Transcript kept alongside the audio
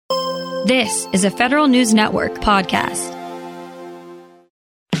This is a Federal News Network podcast.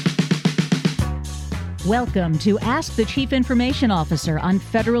 Welcome to Ask the Chief Information Officer on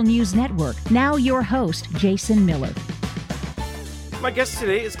Federal News Network. Now your host, Jason Miller. My guest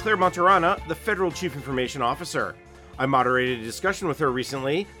today is Clare Martorana, the Federal Chief Information Officer. I moderated a discussion with her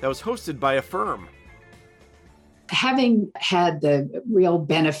recently that was hosted by a firm. Having had the real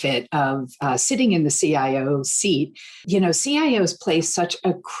benefit of sitting in the CIO seat, CIOs play such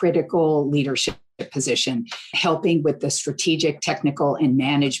a critical leadership position, helping with the strategic, technical, and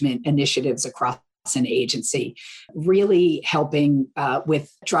management initiatives across an agency, really helping with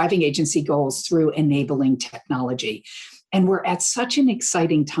driving agency goals through enabling technology. And we're at such an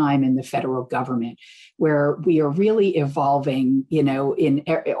exciting time in the federal government where we are really evolving, in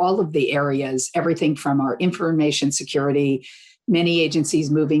all of the areas, everything from our information security, many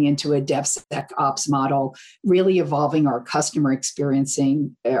agencies moving into a DevSecOps model, really evolving our customer experience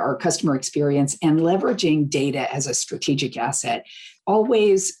and leveraging data as a strategic asset,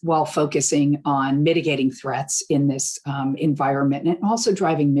 always while focusing on mitigating threats in this environment and also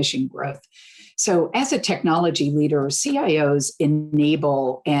driving mission growth. So as a technology leader, CIOs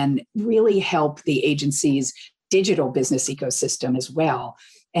enable and really help the agency's digital business ecosystem as well.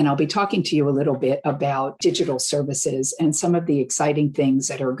 And I'll be talking to you a little bit about digital services and some of the exciting things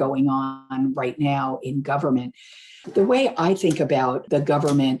that are going on right now in government. The way I think about the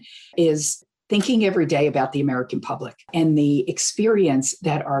government is thinking every day about the American public and the experience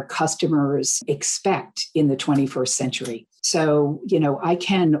that our customers expect in the 21st century. So, I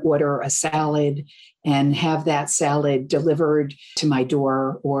can order a salad and have that salad delivered to my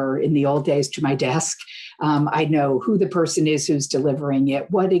door, or in the old days to my desk. I know who the person is who's delivering it,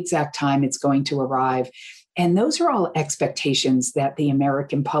 what exact time it's going to arrive. And those are all expectations that the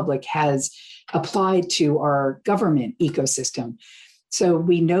American public has applied to our government ecosystem. So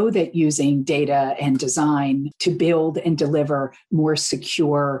we know that using data and design to build and deliver more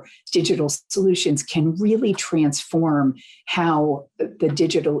secure digital solutions can really transform how the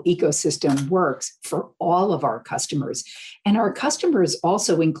digital ecosystem works for all of our customers. And our customers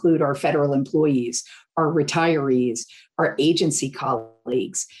also include our federal employees, our retirees, our agency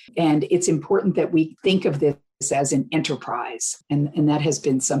colleagues. And it's important that we think of this as an enterprise. And that has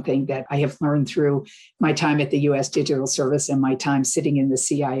been something that I have learned through my time at the U.S. Digital Service and my time sitting in the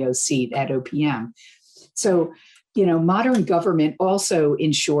CIO seat at OPM. So, modern government also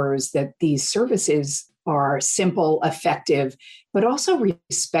ensures that these services are simple, effective, but also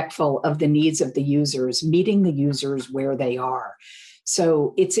respectful of the needs of the users, meeting the users where they are.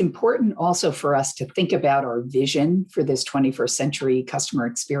 So it's important also for us to think about our vision for this 21st century customer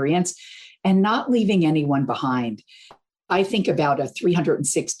experience and not leaving anyone behind. I think about a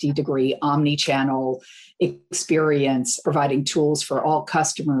 360-degree omni-channel experience, providing tools for all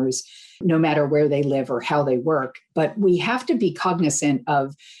customers, no matter where they live or how they work. But we have to be cognizant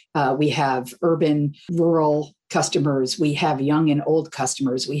of, we have urban, rural customers, we have young and old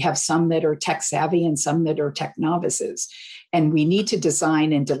customers, we have some that are tech savvy and some that are tech novices. And we need to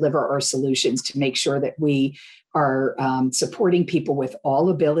design and deliver our solutions to make sure that we are supporting people with all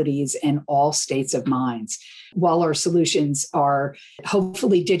abilities and all states of minds. While our solutions are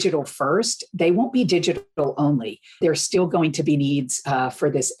hopefully digital first, they won't be digital only. There's still going to be needs for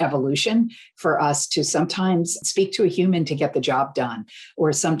this evolution for us to sometimes speak to a human to get the job done,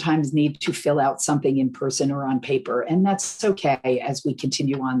 or sometimes need to fill out something in person or on paper. And that's okay as we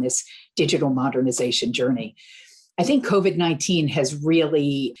continue on this digital modernization journey. I think COVID-19 has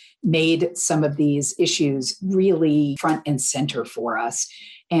really made some of these issues really front and center for us.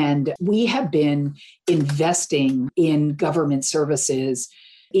 And we have been investing in government services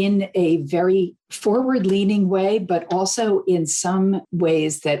in a very forward-leaning way, but also in some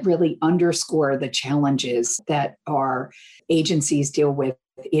ways that really underscore the challenges that our agencies deal with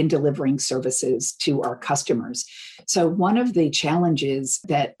in delivering services to our customers. So one of the challenges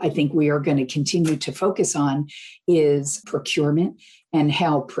that I think we are going to continue to focus on is procurement and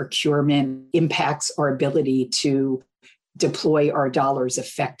how procurement impacts our ability to deploy our dollars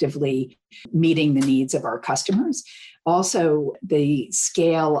effectively, meeting the needs of our customers. Also, the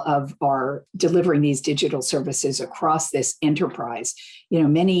scale of our delivering these digital services across this enterprise.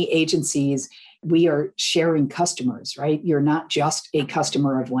 Many agencies, we are sharing customers, right? You're not just a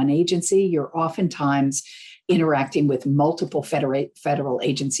customer of one agency. You're oftentimes interacting with multiple federal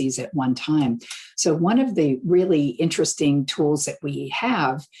agencies at one time. So one of the really interesting tools that we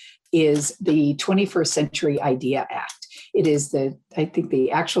have is the 21st Century IDEA Act. It is I think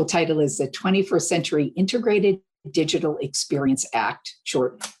the actual title is the 21st Century Integrated Digital Experience Act,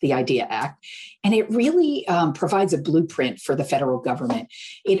 short, the IDEA Act, and it really provides a blueprint for the federal government.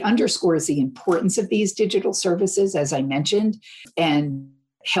 It underscores the importance of these digital services, as I mentioned, and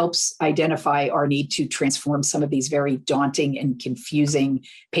helps identify our need to transform some of these very daunting and confusing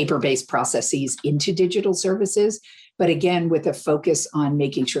paper-based processes into digital services. But again, with a focus on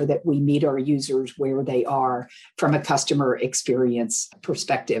making sure that we meet our users where they are from a customer experience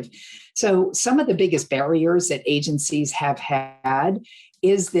perspective. So some of the biggest barriers that agencies have had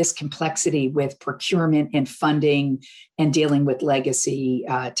is this complexity with procurement and funding and dealing with legacy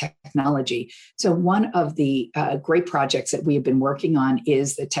technology. So one of the great projects that we have been working on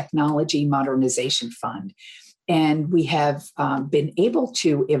is the Technology Modernization Fund. And we have been able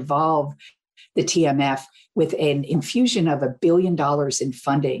to evolve the TMF with an infusion of $1 billion in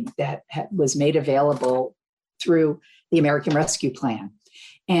funding that was made available through the American Rescue Plan.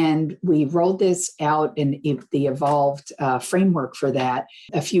 And we rolled this out in the evolved framework for that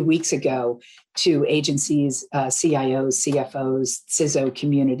a few weeks ago to agencies, CIOs, CFOs, CISO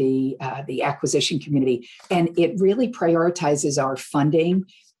community, the acquisition community. And it really prioritizes our funding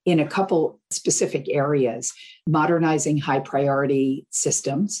in a couple specific areas: modernizing high priority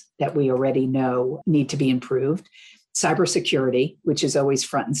systems that we already know need to be improved, cybersecurity, which is always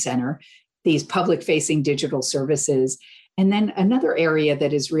front and center, these public facing digital services. And then another area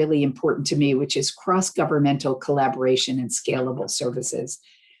that is really important to me, which is cross-governmental collaboration and scalable services.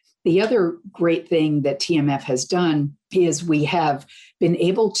 The other great thing that TMF has done is we have been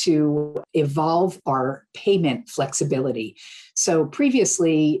able to evolve our payment flexibility. So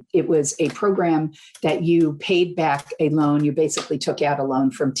previously, it was a program that you paid back a loan. You basically took out a loan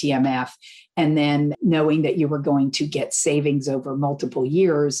from TMF, and then knowing that you were going to get savings over multiple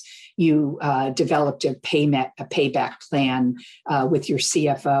years, you developed a payback plan with your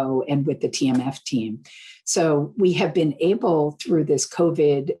CFO and with the TMF team. So we have been able, through this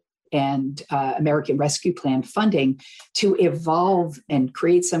COVID and American Rescue Plan funding, to evolve and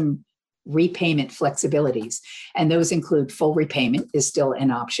create some repayment flexibilities. And those include full repayment is still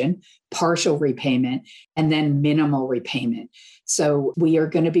an option, partial repayment, and then minimal repayment. So we are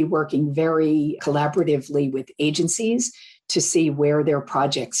going to be working very collaboratively with agencies to see where their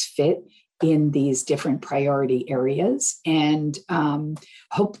projects fit in these different priority areas, and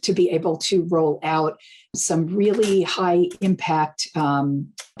hope to be able to roll out some really high impact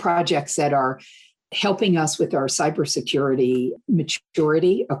projects that are helping us with our cybersecurity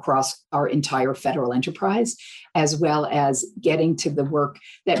maturity across our entire federal enterprise, as well as getting to the work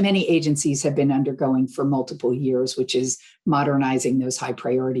that many agencies have been undergoing for multiple years, which is modernizing those high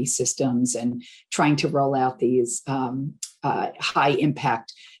priority systems and trying to roll out these high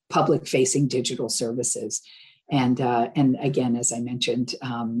impact public facing digital services. And again, as I mentioned,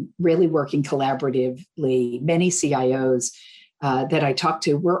 really working collaboratively. Many CIOs that I talk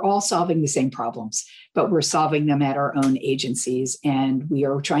to, we're all solving the same problems, but we're solving them at our own agencies. And we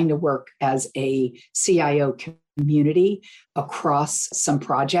are trying to work as a CIO community across some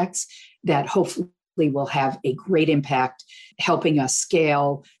projects that hopefully will have a great impact, helping us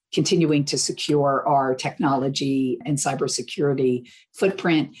scale, continuing to secure our technology and cybersecurity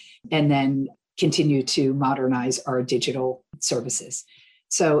footprint, and then continue to modernize our digital services.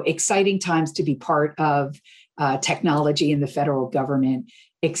 So exciting times to be part of technology in the federal government,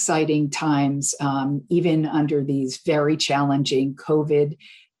 exciting times even under these very challenging COVID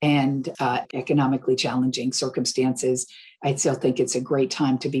and economically challenging circumstances. I still think it's a great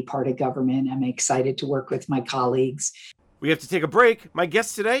time to be part of government. I'm excited to work with my colleagues. We have to take a break. My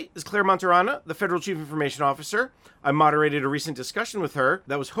guest today is Clare Martorana, the Federal Chief Information Officer. I moderated a recent discussion with her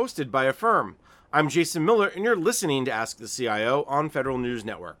that was hosted by a firm. I'm Jason Miller, and you're listening to Ask the CIO on Federal News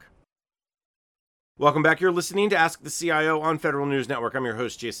Network. Welcome back. You're listening to Ask the CIO on Federal News Network. I'm your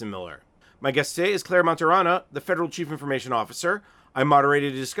host, Jason Miller. My guest today is Clare Martorana, the Federal Chief Information Officer. I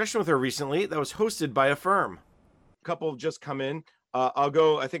moderated a discussion with her recently that was hosted by a firm. A couple have just come in. I'll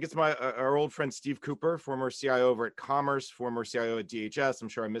go. I think it's our old friend Steve Cooper, former CIO over at Commerce, former CIO at DHS. I'm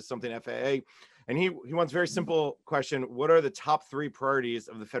sure I missed something, FAA. And he wants a very simple question. What are the top 3 priorities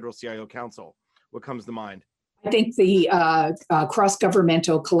of the Federal CIO Council? What comes to mind? I think the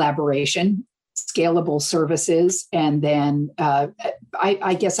cross-governmental collaboration, scalable services, and then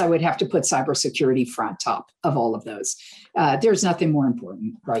I guess I would have to put cybersecurity front top of all of those. There's nothing more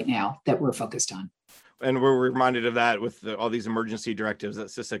important right now that we're focused on. And we're reminded of that with all these emergency directives that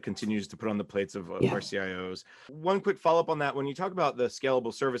CISA continues to put on the plates of our CIOs. One quick follow-up on that. When you talk about the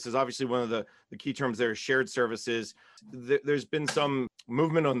scalable services, obviously one of the key terms there is shared services. There's been some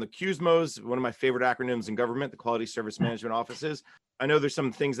movement on the QSMOs, one of my favorite acronyms in government, the Quality Service Management Offices. I know there's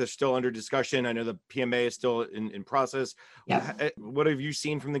some things that are still under discussion. I know the PMA is still in process. Yep. What have you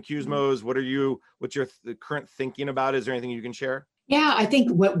seen from the CUSMOs? What's your current thinking about it? Is there anything you can share? Yeah, I think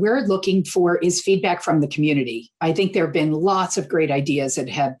what we're looking for is feedback from the community. I think there have been lots of great ideas that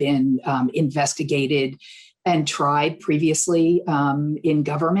have been investigated and tried previously in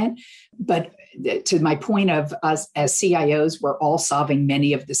government. But to my point of us as CIOs, we're all solving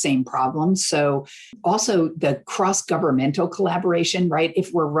many of the same problems. So also the cross-governmental collaboration, right?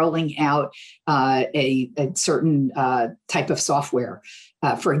 If we're rolling out a certain type of software,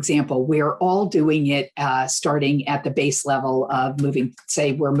 for example, we're all doing it starting at the base level of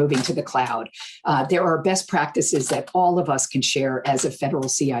we're moving to the cloud. There are best practices that all of us can share as a federal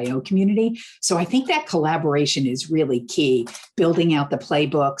CIO community. So I think that collaboration is really key, building out the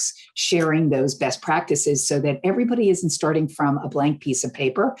playbooks, sharing those best practices so that everybody isn't starting from a blank piece of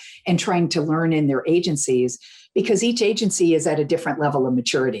paper and trying to learn in their agencies, because each agency is at a different level of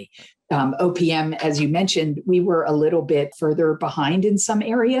maturity. OPM, as you mentioned, we were a little bit further behind in some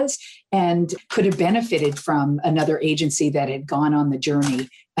areas and could have benefited from another agency that had gone on the journey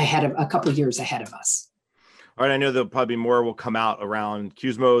a couple of years ahead of us. All right, I know there'll probably more will come out around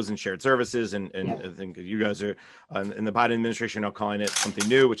CUSMOs and shared services, and I think you guys are in the Biden administration are calling it something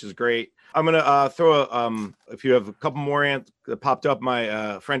new, which is great. I'm going to throw if you have a couple more that popped up,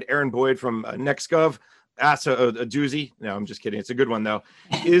 my friend Aaron Boyd from NextGov asked a doozy. No, I'm just kidding. It's a good one, though.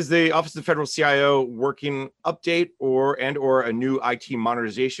 Is the Office of the Federal CIO working update or a new IT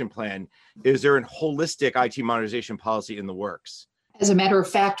modernization plan? Is there a holistic IT modernization policy in the works? As a matter of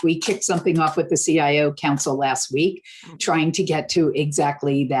fact, we kicked something off with the CIO Council last week, trying to get to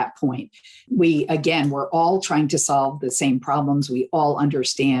exactly that point. We're all trying to solve the same problems. We all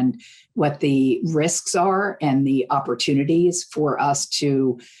understand what the risks are and the opportunities for us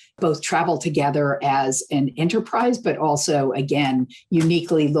to both travel together as an enterprise, but also, again,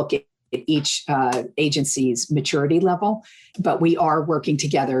 uniquely look at each agency's maturity level. But we are working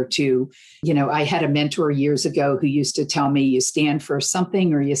together to, I had a mentor years ago who used to tell me, you stand for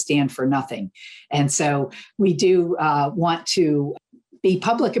something or you stand for nothing. And so we do want to be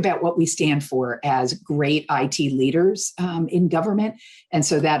public about what we stand for as great IT leaders in government. And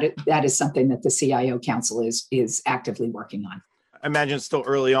so that is something that the CIO Council is actively working on. I imagine it's still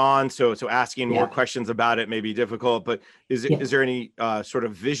early on, so asking more questions about it may be difficult, but is there any sort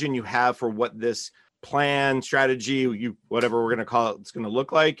of vision you have for what this plan, strategy, whatever we're going to call it, it's going to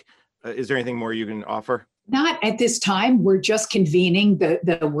look like? Is there anything more you can offer? Not at this time. We're just convening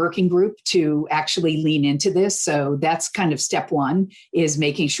the working group to actually lean into this. So that's kind of step one, is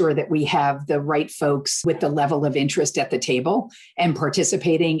making sure that we have the right folks with the level of interest at the table and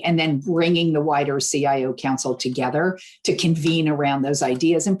participating, and then bringing the wider CIO Council together to convene around those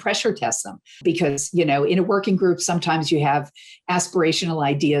ideas and pressure test them. Because, in a working group, sometimes you have aspirational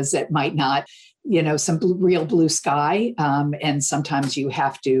ideas that might not, some real blue sky. And sometimes you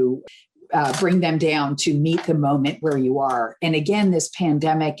have to bring them down to meet the moment where you are. And again, this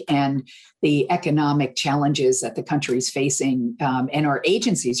pandemic and the economic challenges that the country's facing and our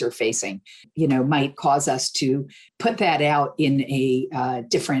agencies are facing, might cause us to put that out in a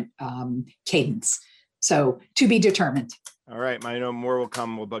different cadence. So to be determined. All right. I know more will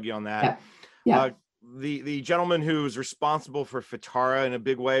come. We'll bug you on that. Yeah. The gentleman who's responsible for FITARA in a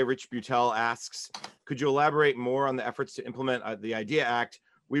big way, Rich Butel, asks, could you elaborate more on the efforts to implement the IDEA Act?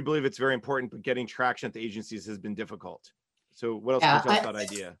 We believe it's very important, but getting traction at the agencies has been difficult. So what else can you tell us about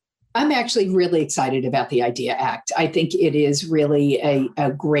IDEA? I'm actually really excited about the IDEA Act. I think it is really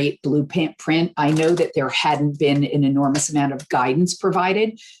a great blueprint. I know that there hadn't been an enormous amount of guidance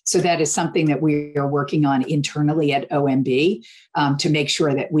provided. So that is something that we are working on internally at OMB to make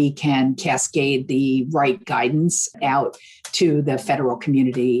sure that we can cascade the right guidance out to the federal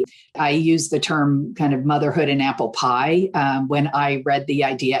community. I use the term kind of motherhood and apple pie. When I read the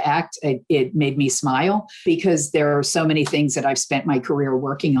IDEA Act, it made me smile, because there are so many things that I've spent my career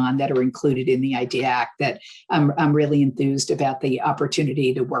working on that are included in the IDEA Act that I'm really enthused about the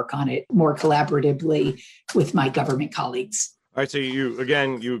opportunity to work on it more collaboratively with my government colleagues. All right, so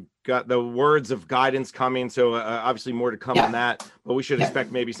you got the words of guidance coming, so obviously more to come on that, but we should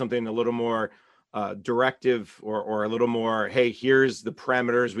expect maybe something a little more directive or a little more, hey, here's the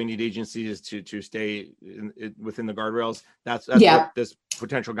parameters we need agencies to stay within the guardrails. That's what this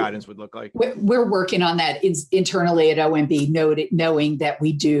potential guidance would look like. We're working on that internally at OMB, knowing that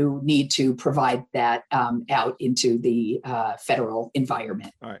we do need to provide that out into the federal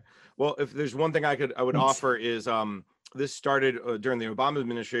environment. All right. Well, if there's one thing I would offer is this started during the Obama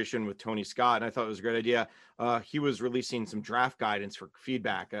administration with Tony Scott, and I thought it was a great idea. He was releasing some draft guidance for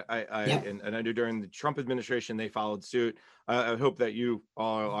feedback. And I know during the Trump administration, they followed suit. I hope that you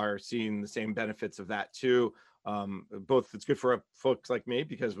all are seeing the same benefits of that too. Both it's good for folks like me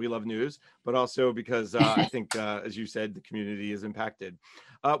because we love news, but also because I think, as you said, the community is impacted.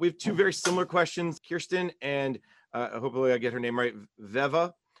 We have two very similar questions, Kirsten, and hopefully I get her name right,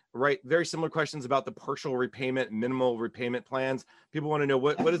 Veva. Right, very similar questions about the partial repayment, minimal repayment plans. People want to know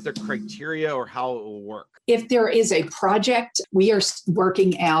what is their criteria or how it will work. If there is a project, we are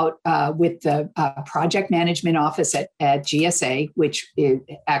working out with the project management office at GSA, which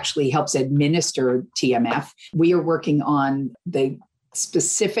actually helps administer TMF. We are working on the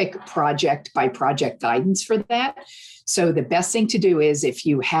specific project by project guidance for that. So the best thing to do is if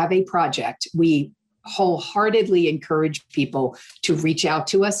you have a project, we wholeheartedly encourage people to reach out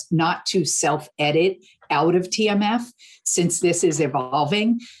to us, not to self-edit out of TMF, since this is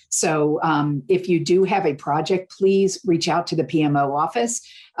evolving. So if you do have a project, please reach out to the PMO office.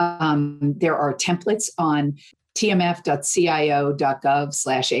 There are templates on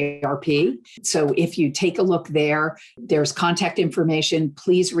tmf.cio.gov/ARP. So if you take a look there, there's contact information.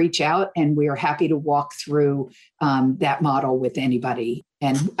 Please reach out, and we are happy to walk through that model with anybody.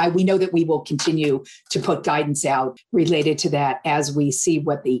 And we know that we will continue to put guidance out related to that as we see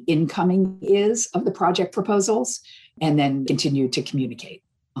what the incoming is of the project proposals, and then continue to communicate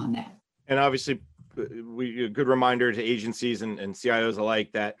on that. And obviously, a good reminder to agencies and CIOs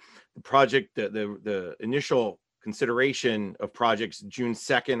alike that the project, the initial consideration of projects, June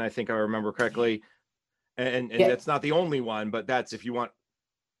 2nd, I think I remember correctly. And that's not the only one, but that's if you want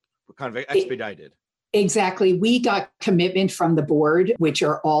kind of expedited. Exactly. We got commitment from the board, which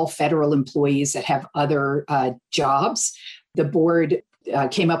are all federal employees that have other jobs. The board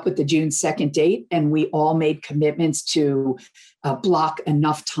came up with the June 2nd date, and we all made commitments to block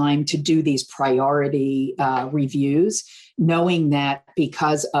enough time to do these priority reviews, knowing that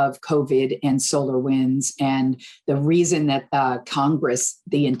because of COVID and SolarWinds and the reason that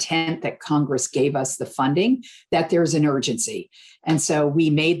the intent that Congress gave us the funding, that there's an urgency. And so we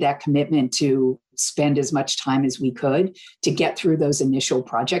made that commitment to spend as much time as we could to get through those initial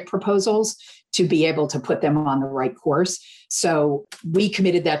project proposals to be able to put them on the right course. So we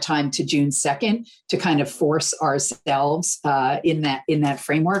committed that time to June 2nd to kind of force ourselves in that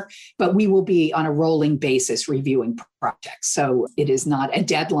framework, but we will be on a rolling basis reviewing projects. So it is not a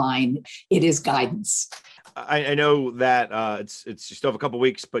deadline, it is guidance. I know that it's you still have a couple of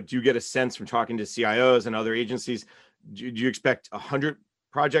weeks, but do you get a sense from talking to CIOs and other agencies, do you expect 100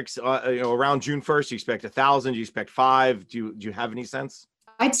 projects around June 1st? Do you expect 1,000? Do you expect 5? Do you have any sense?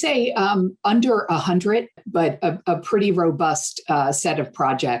 I'd say under 100, but a pretty robust set of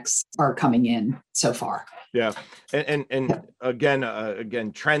projects are coming in so far. Yeah. And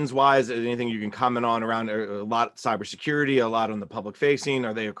again, trends wise, anything you can comment on around a lot cybersecurity, a lot on the public facing?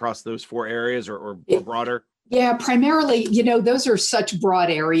 Are they across those 4 areas or broader? Yeah, primarily, those are such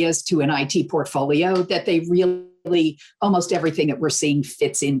broad areas to an IT portfolio that they really almost everything that we're seeing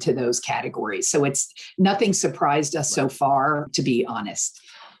fits into those categories. So it's nothing surprised us so far, to be honest.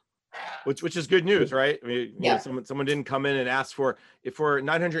 Which is good news, right? I mean, someone didn't come in and ask for, if for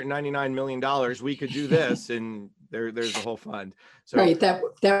 $999 million, we could do this, and there's a whole fund. So, right,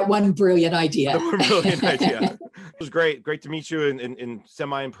 that one brilliant idea. It was great to meet you in in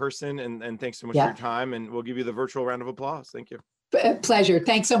person, and thanks so much for your time. And we'll give you the virtual round of applause. Thank you. Pleasure.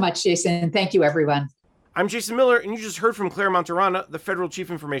 Thanks so much, Jason. Thank you, everyone. I'm Jason Miller, and you just heard from Clare Martorana, the Federal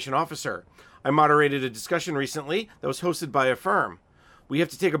Chief Information Officer. I moderated a discussion recently that was hosted by a firm. We have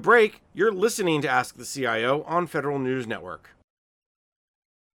to take a break. You're listening to Ask the CIO on Federal News Network.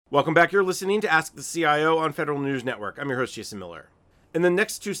 Welcome back. You're listening to Ask the CIO on Federal News Network. I'm your host, Jason Miller. In the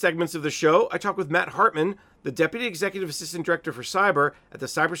next 2 segments of the show, I talk with Matt Hartman, the Deputy Executive Assistant Director for Cyber at the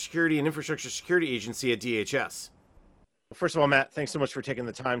Cybersecurity and Infrastructure Security Agency at DHS. First of all, Matt, thanks so much for taking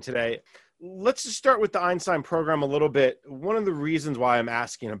the time today. Let's just start with the Einstein program a little bit. One of the reasons why I'm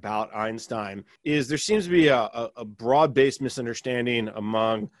asking about Einstein is there seems to be a broad-based misunderstanding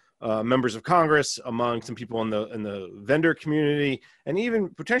among members of Congress, among some people in the vendor community, and even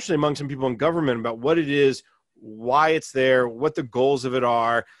potentially among some people in government about what it is, why it's there, what the goals of it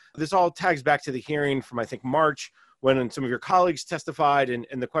are. This all tags back to the hearing from, I think, March, when some of your colleagues testified,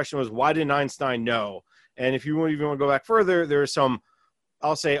 and the question was, why didn't Einstein know? And if you even want to go back further, there are some,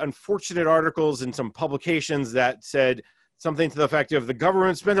 I'll say, unfortunate articles in some publications that said something to the effect of the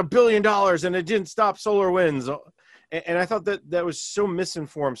government spent $1 billion and it didn't stop SolarWinds. And I thought that was so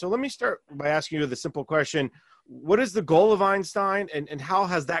misinformed. So let me start by asking you the simple question. What is the goal of Einstein, and how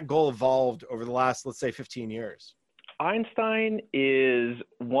has that goal evolved over the last, let's say, 15 years? Einstein is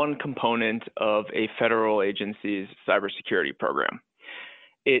one component of a federal agency's cybersecurity program.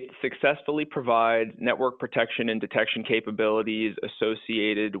 It successfully provides network protection and detection capabilities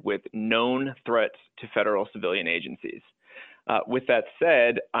associated with known threats to federal civilian agencies. With that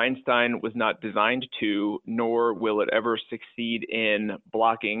said, Einstein was not designed to, nor will it ever succeed in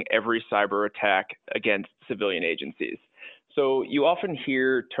blocking every cyber attack against civilian agencies. So you often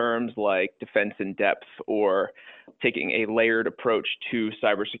hear terms like defense in depth or taking a layered approach to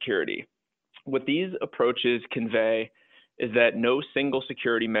cybersecurity. What these approaches convey is that no single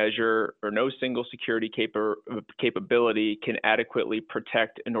security measure or no single security capability can adequately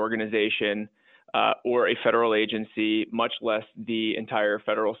protect an organization or a federal agency, much less the entire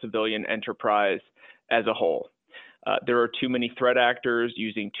federal civilian enterprise as a whole. There are too many threat actors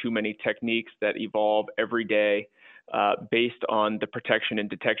using too many techniques that evolve every day based on the protection and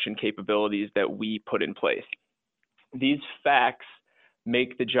detection capabilities that we put in place. These facts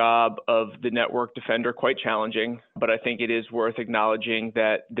make the job of the network defender quite challenging, but I think it is worth acknowledging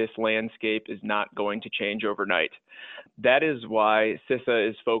that this landscape is not going to change overnight. That is why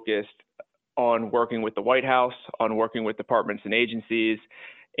CISA is focused on working with the White House, on working with departments and agencies,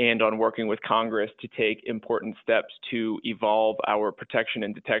 and on working with Congress to take important steps to evolve our protection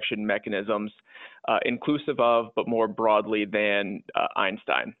and detection mechanisms, inclusive of, but more broadly than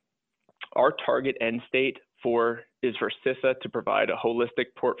Einstein. Our target end state is for CISA to provide a holistic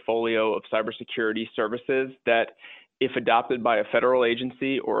portfolio of cybersecurity services that, if adopted by a federal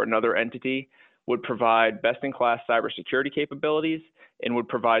agency or another entity, would provide best-in-class cybersecurity capabilities and would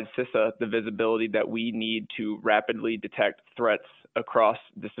provide CISA the visibility that we need to rapidly detect threats across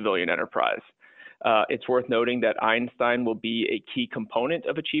the civilian enterprise. It's worth noting that Einstein will be a key component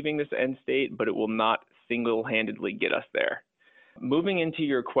of achieving this end state, but it will not single-handedly get us there. Moving into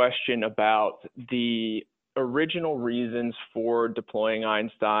your question about the original reasons for deploying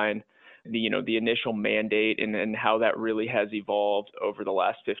Einstein, the initial mandate and how that really has evolved over the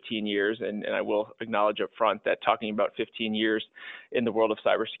last 15 years. And I will acknowledge up front that talking about 15 years in the world of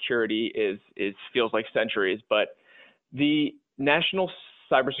cybersecurity feels like centuries. But the National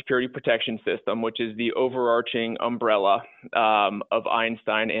Cybersecurity Protection System, which is the overarching umbrella of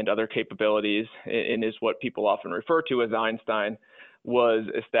Einstein and other capabilities, and is what people often refer to as Einstein, was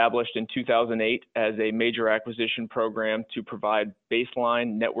established in 2008 as a major acquisition program to provide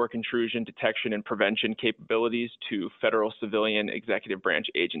baseline network intrusion detection and prevention capabilities to federal civilian executive branch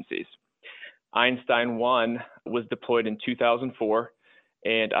agencies. Einstein 1 was deployed in 2004,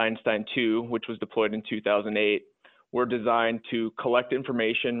 and Einstein 2, which was deployed in 2008, were designed to collect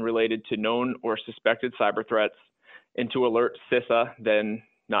information related to known or suspected cyber threats and to alert CISA, then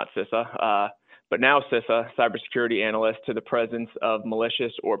not CISA, but now CISA, cybersecurity analysts, to the presence of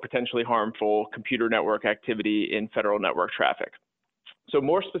malicious or potentially harmful computer network activity in federal network traffic. So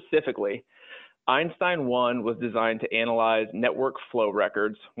more specifically, Einstein 1 was designed to analyze network flow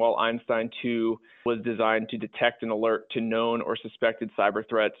records, while Einstein 2 was designed to detect and alert to known or suspected cyber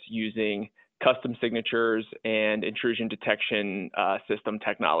threats using custom signatures and intrusion detection system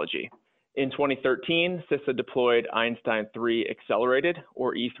technology. In 2013, CISA deployed Einstein 3 Accelerated,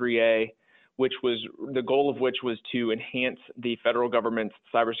 or E3A, which was the goal of which was to enhance the federal government's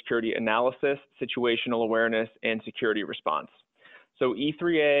cybersecurity analysis, situational awareness, and security response. So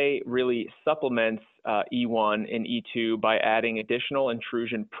E3A really supplements E1 and E2 by adding additional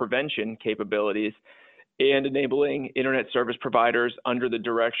intrusion prevention capabilities and enabling internet service providers under the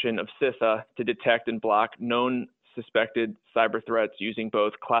direction of CISA to detect and block known suspected cyber threats using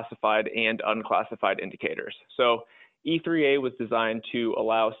both classified and unclassified indicators. So E3A was designed to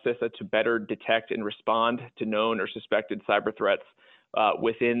allow CISA to better detect and respond to known or suspected cyber threats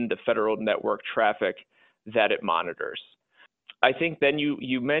within the federal network traffic that it monitors. I think then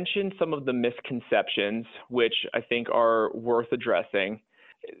you mentioned some of the misconceptions, which I think are worth addressing.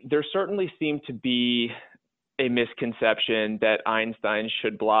 There certainly seemed to be a misconception that Einstein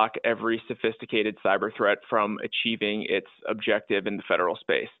should block every sophisticated cyber threat from achieving its objective in the federal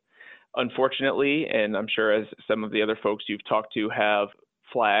space. Unfortunately, and I'm sure as some of the other folks you've talked to have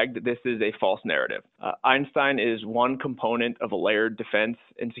flagged, this is a false narrative. Einstein is one component of a layered defense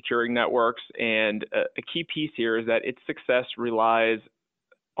in securing networks, and a key piece here is that its success relies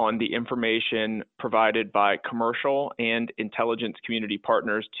on the information provided by commercial and intelligence community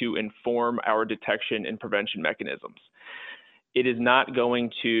partners to inform our detection and prevention mechanisms. It is not going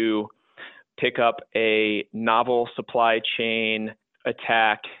to pick up a novel supply chain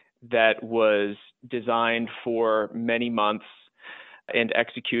attack that was designed for many months and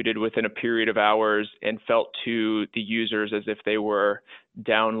executed within a period of hours and felt to the users as if they were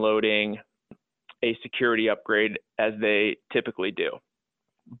downloading a security upgrade as they typically do.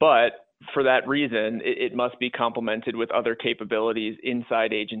 But for that reason, it must be complemented with other capabilities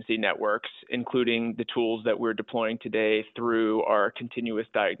inside agency networks, including the tools that we're deploying today through our continuous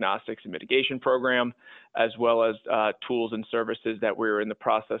diagnostics and mitigation program, as well as tools and services that we're in the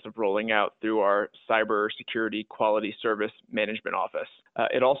process of rolling out through our cybersecurity quality service management office.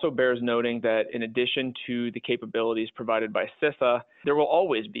 It also bears noting that in addition to the capabilities provided by CISA, there will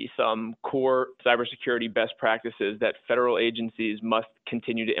always be some core cybersecurity best practices that federal agencies must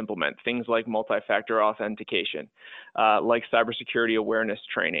continue to implement, things like multi-factor authentication, like cybersecurity awareness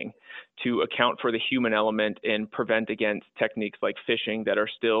training, to account for the human element and prevent against techniques like phishing that are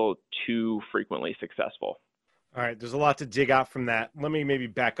still too frequently successful. All right, there's a lot to dig out from that. Let me maybe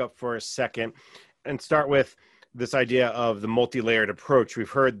back up for a second and start with this idea of the multi-layered approach. We've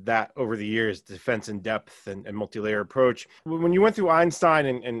heard that over the years, defense in depth and multi-layer approach. When you went through Einstein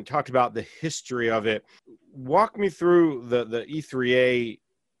and talked about the history of it, walk me through the E3A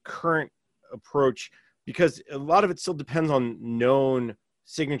current approach, because a lot of it still depends on known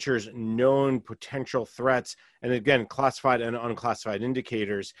signatures, known potential threats, and again, classified and unclassified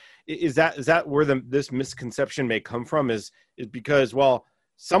indicators. Is that where this misconception may come from? Is because, well,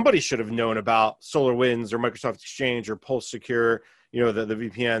 somebody should have known about SolarWinds or Microsoft Exchange or Pulse Secure, the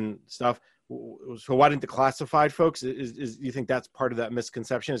VPN stuff. So why didn't the classified folks? You think that's part of that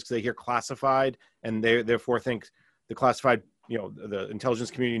misconception? Is because they hear classified and they therefore think the classified, the intelligence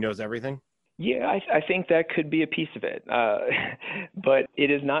community knows everything? Yeah, I think that could be a piece of it. But it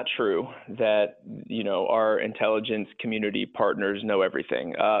is not true that, our intelligence community partners know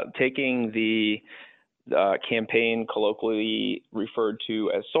everything. Taking the campaign colloquially referred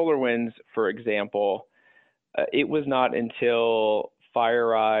to as SolarWinds, for example, it was not until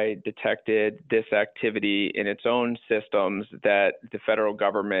FireEye detected this activity in its own systems that the federal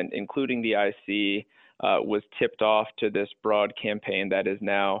government, including the IC, was tipped off to this broad campaign that has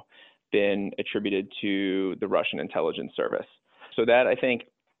now been attributed to the Russian intelligence service. So that, I think,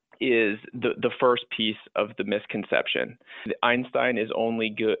 is the first piece of the misconception. Einstein is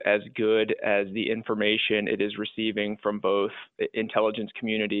only as good as the information it is receiving from both intelligence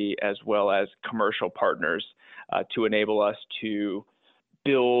community as well as commercial partners to enable us to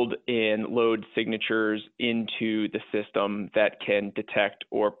build and load signatures into the system that can detect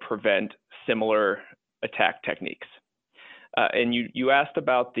or prevent similar attack techniques. And you asked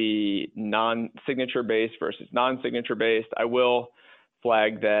about the non-signature based versus non-signature based. I will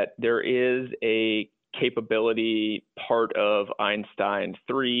flag that there is a capability part of Einstein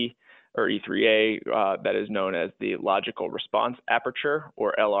 3 or E3A that is known as the logical response aperture,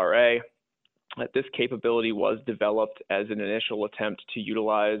 or LRA. This capability was developed as an initial attempt to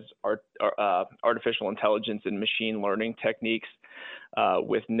utilize artificial intelligence and machine learning techniques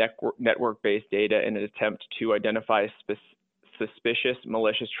with network-based data in an attempt to identify suspicious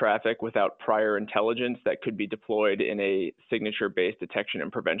malicious traffic without prior intelligence that could be deployed in a signature-based detection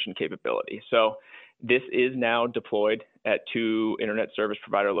and prevention capability. So this is now deployed at 2 internet service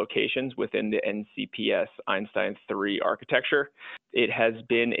provider locations within the NCPS Einstein 3 architecture. It has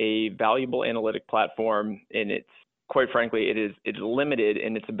been a valuable analytic platform, and it's, quite frankly, it's limited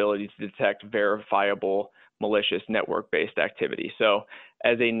in its ability to detect verifiable malicious network-based activity. So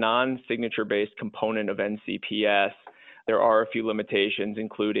as a non-signature-based component of NCPS, there are a few limitations,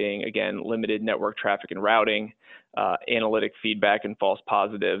 including, again, limited network traffic and routing, analytic feedback and false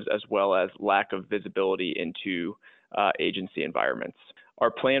positives, as well as lack of visibility into agency environments.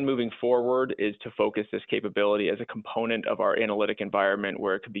 Our plan moving forward is to focus this capability as a component of our analytic environment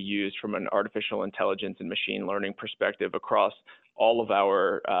where it could be used from an artificial intelligence and machine learning perspective across all of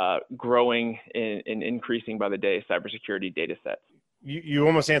our growing and increasing by the day cybersecurity data sets. You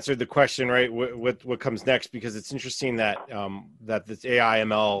almost answered the question, right? What comes next? Because it's interesting that that this AI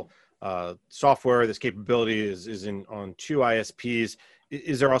ML software, this capability is on 2 ISPs.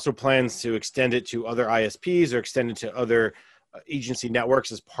 Is there also plans to extend it to other ISPs or extend it to other agency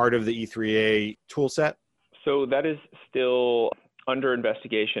networks as part of the E3A tool set? So that is still under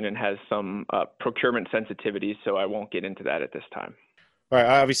investigation and has some procurement sensitivities, so I won't get into that at this time. All right,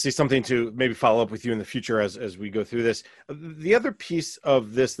 obviously something to maybe follow up with you in the future as we go through this. The other piece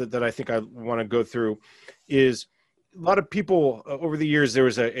of this that I think I want to go through is a lot of people over the years, there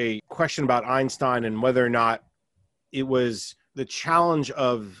was a question about Einstein and whether or not it was the challenge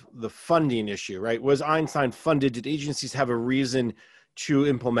of the funding issue, right? Was Einstein funded? Did agencies have a reason to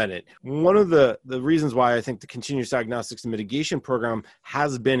implement it? One of the reasons why I think the continuous diagnostics and mitigation program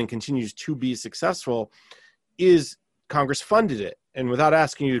has been and continues to be successful is Congress funded it. And without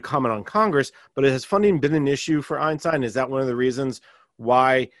asking you to comment on Congress, but has funding been an issue for Einstein? Is that one of the reasons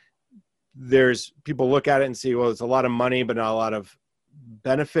why there's people look at it and see, well, it's a lot of money, but not a lot of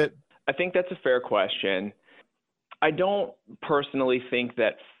benefit? I think that's a fair question. I don't personally think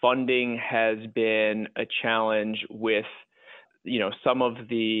that funding has been a challenge with, some of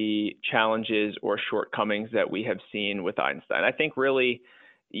the challenges or shortcomings that we have seen with Einstein. I think really,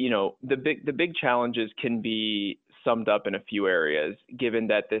 the big challenges can be summed up in a few areas, given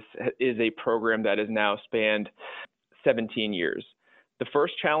that this is a program that has now spanned 17 years. The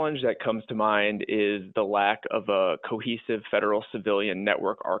first challenge that comes to mind is the lack of a cohesive federal civilian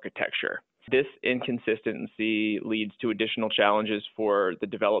network architecture. This inconsistency leads to additional challenges for the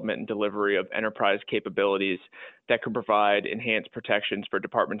development and delivery of enterprise capabilities that could provide enhanced protections for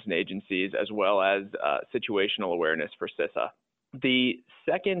departments and agencies, as well as situational awareness for CISA. The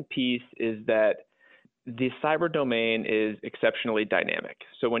second piece is that the cyber domain is exceptionally dynamic.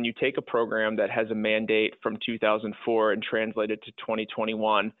 So when you take a program that has a mandate from 2004 and translate it to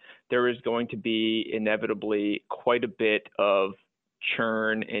 2021, there is going to be inevitably quite a bit of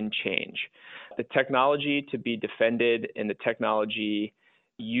churn and change. The technology to be defended and the technology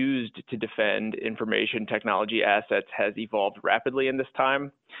used to defend information technology assets has evolved rapidly in this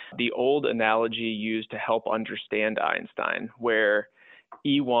time. The old analogy used to help understand Einstein, where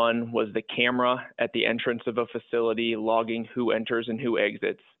E1 was the camera at the entrance of a facility logging who enters and who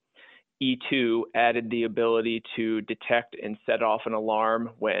exits. E2 added the ability to detect and set off an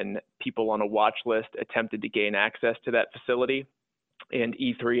alarm when people on a watch list attempted to gain access to that facility. And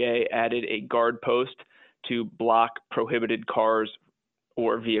E3A added a guard post to block prohibited cars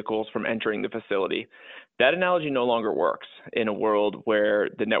or vehicles from entering the facility. That analogy no longer works in a world where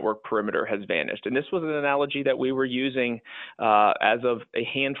the network perimeter has vanished. And this was an analogy that we were using as of a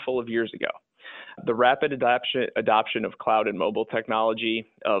handful of years ago. The rapid adoption of cloud and mobile technology,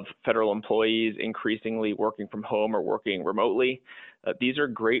 of federal employees increasingly working from home or working remotely, these are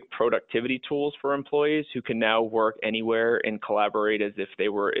great productivity tools for employees who can now work anywhere and collaborate as if they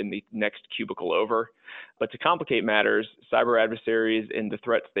were in the next cubicle over. But to complicate matters, cyber adversaries and the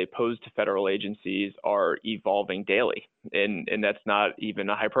threats they pose to federal agencies are evolving daily, and that's not even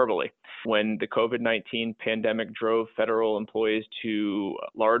a hyperbole. When the COVID-19 pandemic drove federal employees to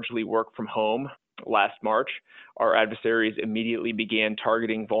largely work from home last March, our adversaries immediately began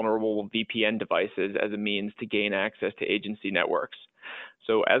targeting vulnerable VPN devices as a means to gain access to agency networks.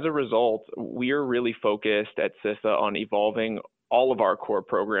 So as a result, we are really focused at CISA on evolving all of our core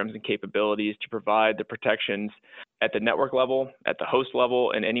programs and capabilities to provide the protections at the network level, at the host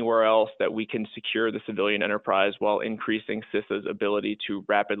level, and anywhere else that we can secure the civilian enterprise while increasing CISA's ability to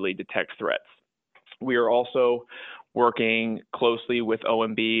rapidly detect threats. We are also working closely with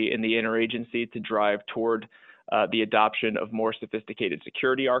OMB and the interagency to drive toward the adoption of more sophisticated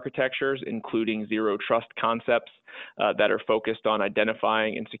security architectures, including zero trust concepts that are focused on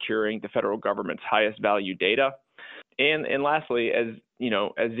identifying and securing the federal government's highest value data. And lastly, as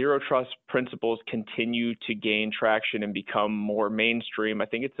zero trust principles continue to gain traction and become more mainstream, I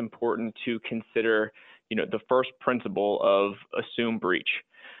think it's important to consider, the first principle of assume breach.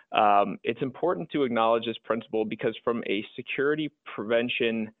 It's important to acknowledge this principle because from a security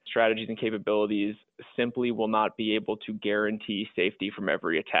prevention strategies and capabilities simply will not be able to guarantee safety from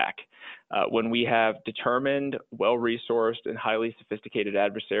every attack. When we have determined, well-resourced, and highly sophisticated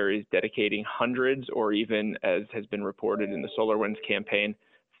adversaries dedicating hundreds or even, as has been reported in the SolarWinds campaign,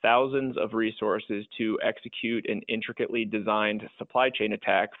 thousands of resources to execute an intricately designed supply chain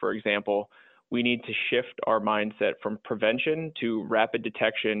attack, for example, we need to shift our mindset from prevention to rapid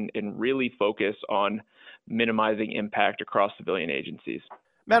detection and really focus on minimizing impact across civilian agencies.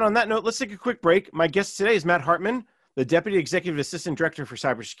 Matt, on that note, let's take a quick break. My guest today is Matt Hartman, the Deputy Executive Assistant Director for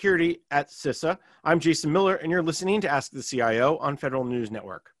Cybersecurity at CISA. I'm Jason Miller, and you're listening to Ask the CIO on Federal News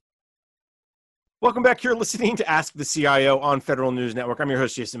Network. Welcome back. You're listening to Ask the CIO on Federal News Network. I'm your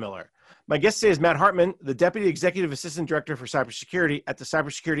host, Jason Miller. My guest today is Matt Hartman, the Deputy Executive Assistant Director for Cybersecurity at the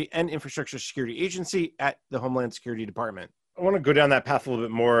Cybersecurity and Infrastructure Security Agency at the Homeland Security Department. I want to go down that path a little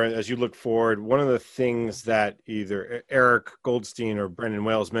bit more as you look forward. One of the things that either Eric Goldstein or Brendan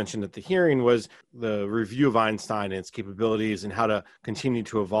Wales mentioned at the hearing was the review of Einstein and its capabilities and how to continue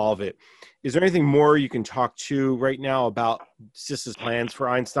to evolve it. Is there anything more you can talk to right now about CISA's plans for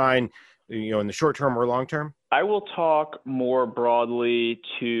Einstein, in the short term or long term? I will talk more broadly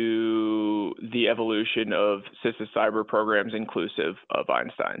to the evolution of CISA cyber programs inclusive of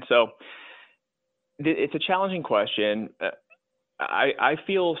Einstein. So it's a challenging question. I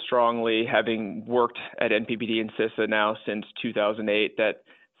feel strongly, having worked at NPPD and CISA now since 2008, that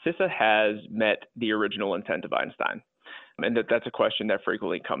CISA has met the original intent of Einstein, and that's a question that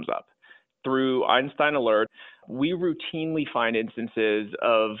frequently comes up. Through Einstein Alert, we routinely find instances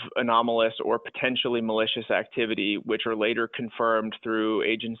of anomalous or potentially malicious activity, which are later confirmed through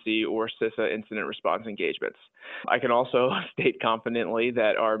agency or CISA incident response engagements. I can also state confidently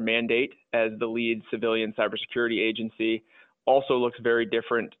that our mandate as the lead civilian cybersecurity agency also looks very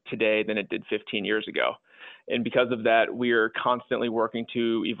different today than it did 15 years ago. And because of that, we are constantly working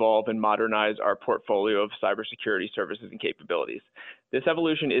to evolve and modernize our portfolio of cybersecurity services and capabilities. This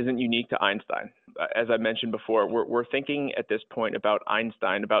evolution isn't unique to Einstein. As I mentioned before, we're thinking at this point about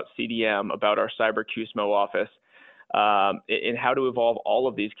Einstein, about CDM, about our cyber QSMO office, and how to evolve all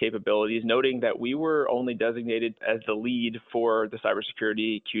of these capabilities, noting that we were only designated as the lead for the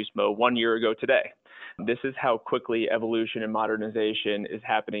cybersecurity QSMO 1 year ago today. This is how quickly evolution and modernization is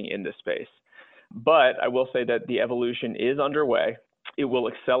happening in this space. But I will say that the evolution is underway. It will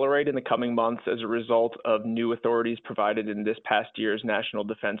accelerate in the coming months as a result of new authorities provided in this past year's National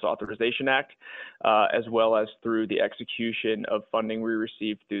Defense Authorization Act, as well as through the execution of funding we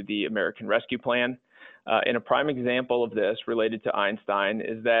received through the American Rescue Plan. And a prime example of this related to Einstein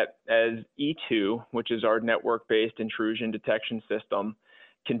is that as E2, which is our network-based intrusion detection system,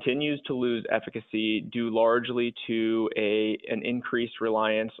 continues to lose efficacy due largely to an increased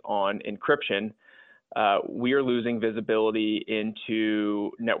reliance on encryption, we are losing visibility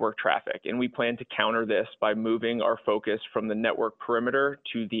into network traffic. And we plan to counter this by moving our focus from the network perimeter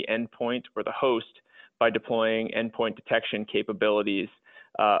to the endpoint or the host by deploying endpoint detection capabilities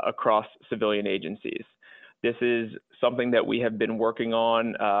across civilian agencies. This is something that we have been working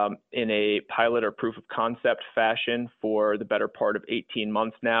on in a pilot or proof of concept fashion for the better part of 18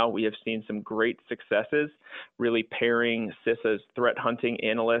 months now. We have seen some great successes, really pairing CISA's threat hunting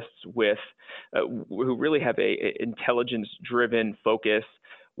analysts with who really have a intelligence-driven focus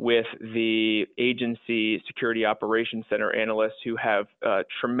with the agency security operations center analysts who have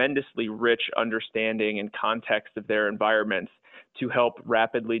tremendously rich understanding and context of their environments to help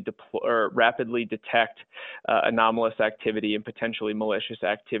rapidly detect anomalous activity and potentially malicious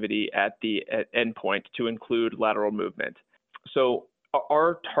activity at the endpoint, to include lateral movement. So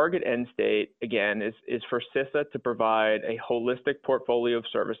our target end state, again, is for CISA to provide a holistic portfolio of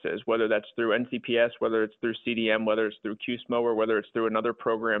services, whether that's through NCPS, whether it's through CDM, whether it's through QSMO, or whether it's through another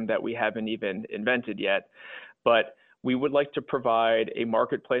program that we haven't even invented yet. But we would like to provide a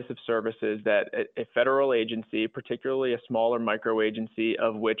marketplace of services that a federal agency, particularly a small or micro agency,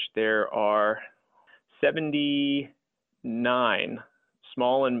 of which there are 79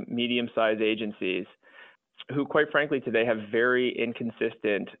 small and medium-sized agencies who, quite frankly, today have very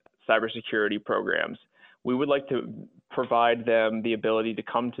inconsistent cybersecurity programs. We would like to provide them the ability to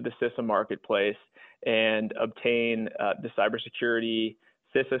come to the CISA marketplace and obtain the cybersecurity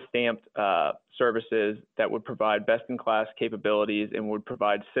CISA-stamped services that would provide best-in-class capabilities and would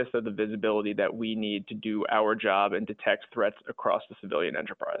provide CISA the visibility that we need to do our job and detect threats across the civilian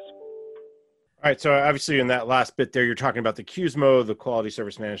enterprise. All right, so obviously in that last bit there, you're talking about the QSMO, the Quality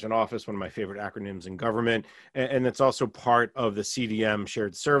Service Management Office, one of my favorite acronyms in government, and it's also part of the CDM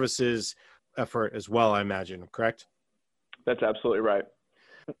shared services effort as well, I imagine, correct? That's absolutely right.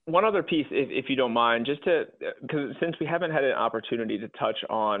 One other piece, if you don't mind, because since we haven't had an opportunity to touch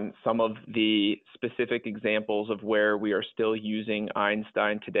on some of the specific examples of where we are still using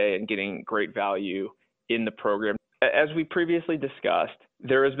Einstein today and getting great value in the program. As we previously discussed,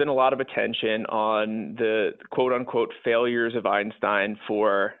 there has been a lot of attention on the quote-unquote failures of Einstein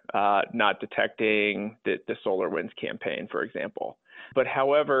for not detecting the SolarWinds campaign, for example. But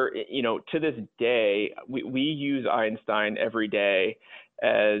however, to this day, we use Einstein every day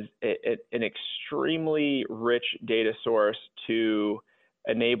as an extremely rich data source to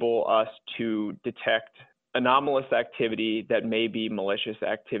enable us to detect anomalous activity that may be malicious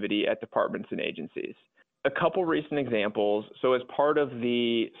activity at departments and agencies. A couple recent examples. So as part of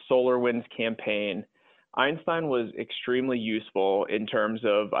the SolarWinds campaign, Einstein was extremely useful in terms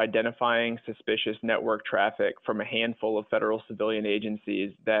of identifying suspicious network traffic from a handful of federal civilian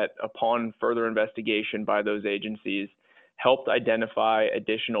agencies that, upon further investigation by those agencies, helped identify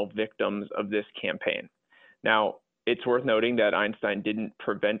additional victims of this campaign. Now, it's worth noting that Einstein didn't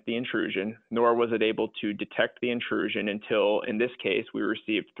prevent the intrusion, nor was it able to detect the intrusion until, in this case, we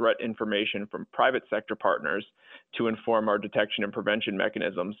received threat information from private sector partners to inform our detection and prevention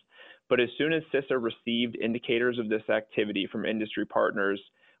mechanisms. But as soon as CISA received indicators of this activity from industry partners,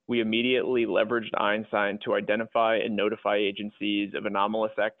 we immediately leveraged Einstein to identify and notify agencies of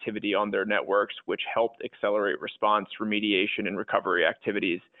anomalous activity on their networks, which helped accelerate response, remediation, and recovery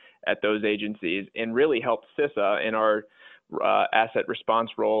activities at those agencies, and really helped CISA in our asset response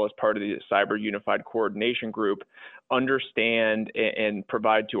role as part of the Cyber Unified Coordination Group, understand and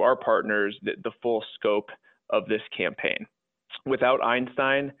provide to our partners the full scope of this campaign. Without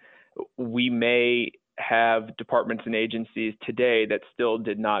Einstein, we may have departments and agencies today that still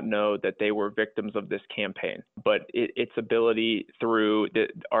did not know that they were victims of this campaign. But its ability through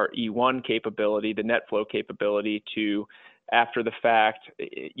our E1 capability, the NetFlow capability to, after the fact,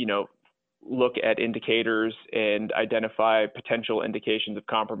 look at indicators and identify potential indications of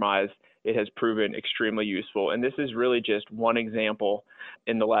compromise, it has proven extremely useful. And this is really just one example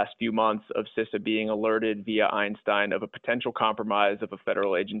in the last few months of CISA being alerted via Einstein of a potential compromise of a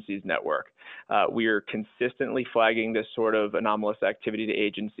federal agency's network. We are consistently flagging this sort of anomalous activity to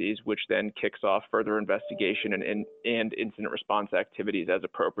agencies, which then kicks off further investigation and incident response activities as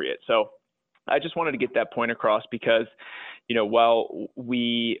appropriate. So I just wanted to get that point across because, while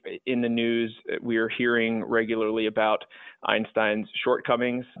we in the news, we are hearing regularly about Einstein's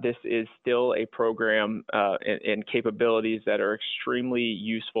shortcomings, this is still a program and capabilities that are extremely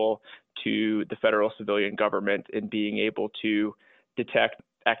useful to the federal civilian government in being able to detect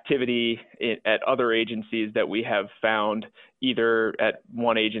activity at other agencies that we have found either at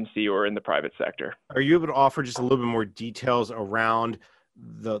one agency or in the private sector. Are you able to offer just a little bit more details around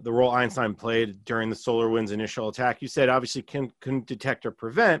the role Einstein played during the SolarWinds initial attack? You said obviously couldn't detect or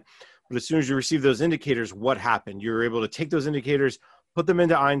prevent, but as soon as you received those indicators, what happened? You were able to take those indicators, put them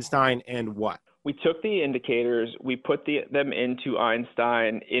into Einstein, and what? We took the indicators, we put them into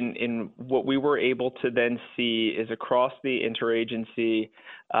Einstein. In what we were able to then see is across the interagency,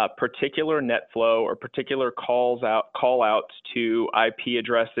 particular NetFlow or particular call outs to IP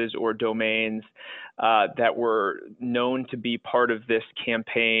addresses or domains that were known to be part of this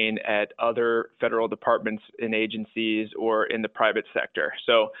campaign at other federal departments and agencies or in the private sector.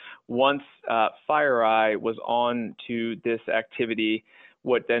 So once FireEye was on to this activity,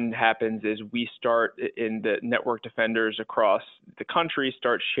 what then happens is we start in the network defenders across the country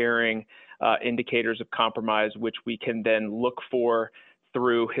start sharing indicators of compromise, which we can then look for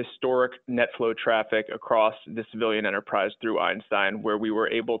through historic NetFlow traffic across the civilian enterprise through Einstein, where we were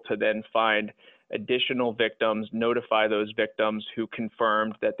able to then find additional victims, notify those victims who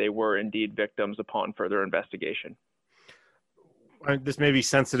confirmed that they were indeed victims upon further investigation. This may be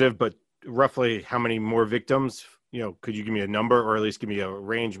sensitive, but roughly how many more victims? Could you give me a number or at least give me a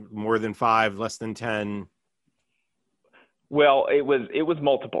range? More than 5, less than 10? Well, it was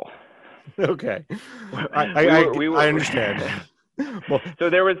multiple. Okay. I understand. Well, so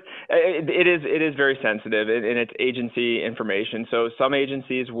there was, it is very sensitive and it's agency information. So some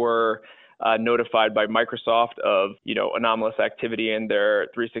agencies were notified by Microsoft of, anomalous activity in their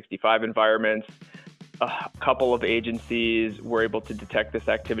 365 environments. A couple of agencies were able to detect this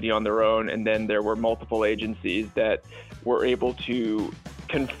activity on their own, and then there were multiple agencies that were able to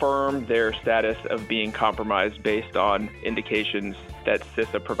confirm their status of being compromised based on indications that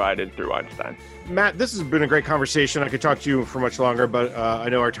CISA provided through Einstein. Matt, this has been a great conversation. I could talk to you for much longer, but I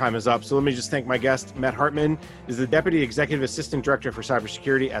know our time is up. So let me just thank my guest. Matt Hartman is the Deputy Executive Assistant Director for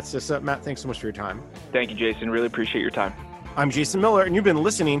Cybersecurity at CISA. Matt, thanks so much for your time. Thank you, Jason. Really appreciate your time. I'm Jason Miller, and you've been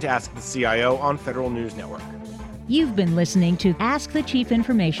listening to Ask the CIO on Federal News Network. You've been listening to Ask the Chief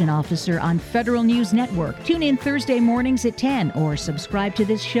Information Officer on Federal News Network. Tune in Thursday mornings at 10 or subscribe to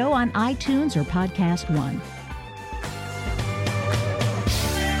this show on iTunes or Podcast One.